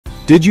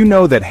Did you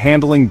know that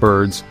handling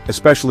birds,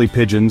 especially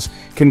pigeons,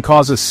 can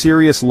cause a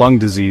serious lung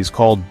disease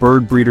called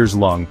bird breeder's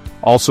lung,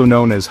 also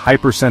known as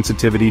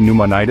hypersensitivity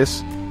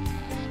pneumonitis?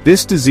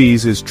 This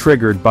disease is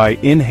triggered by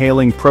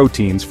inhaling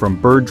proteins from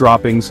bird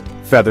droppings,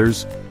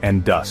 feathers,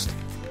 and dust.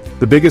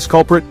 The biggest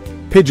culprit?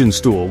 Pigeon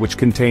stool, which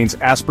contains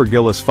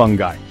Aspergillus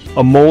fungi,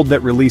 a mold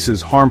that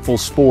releases harmful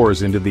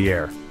spores into the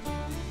air.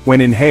 When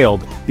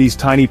inhaled, these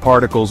tiny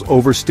particles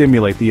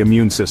overstimulate the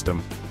immune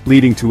system,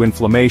 leading to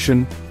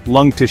inflammation,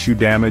 lung tissue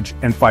damage,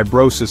 and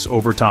fibrosis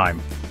over time.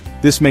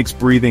 This makes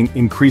breathing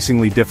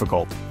increasingly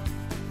difficult.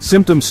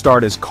 Symptoms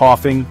start as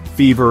coughing,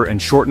 fever,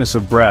 and shortness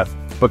of breath,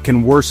 but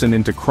can worsen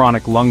into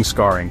chronic lung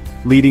scarring,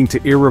 leading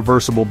to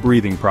irreversible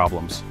breathing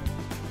problems.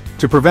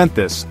 To prevent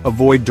this,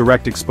 avoid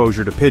direct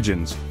exposure to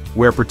pigeons,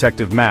 wear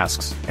protective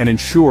masks, and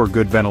ensure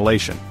good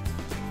ventilation.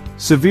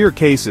 Severe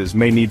cases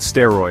may need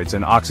steroids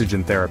and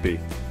oxygen therapy.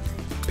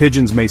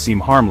 Pigeons may seem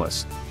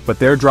harmless, but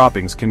their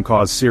droppings can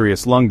cause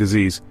serious lung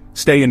disease.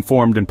 Stay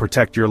informed and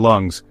protect your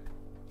lungs.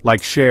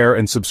 Like, share,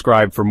 and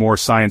subscribe for more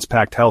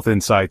science-packed health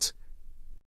insights.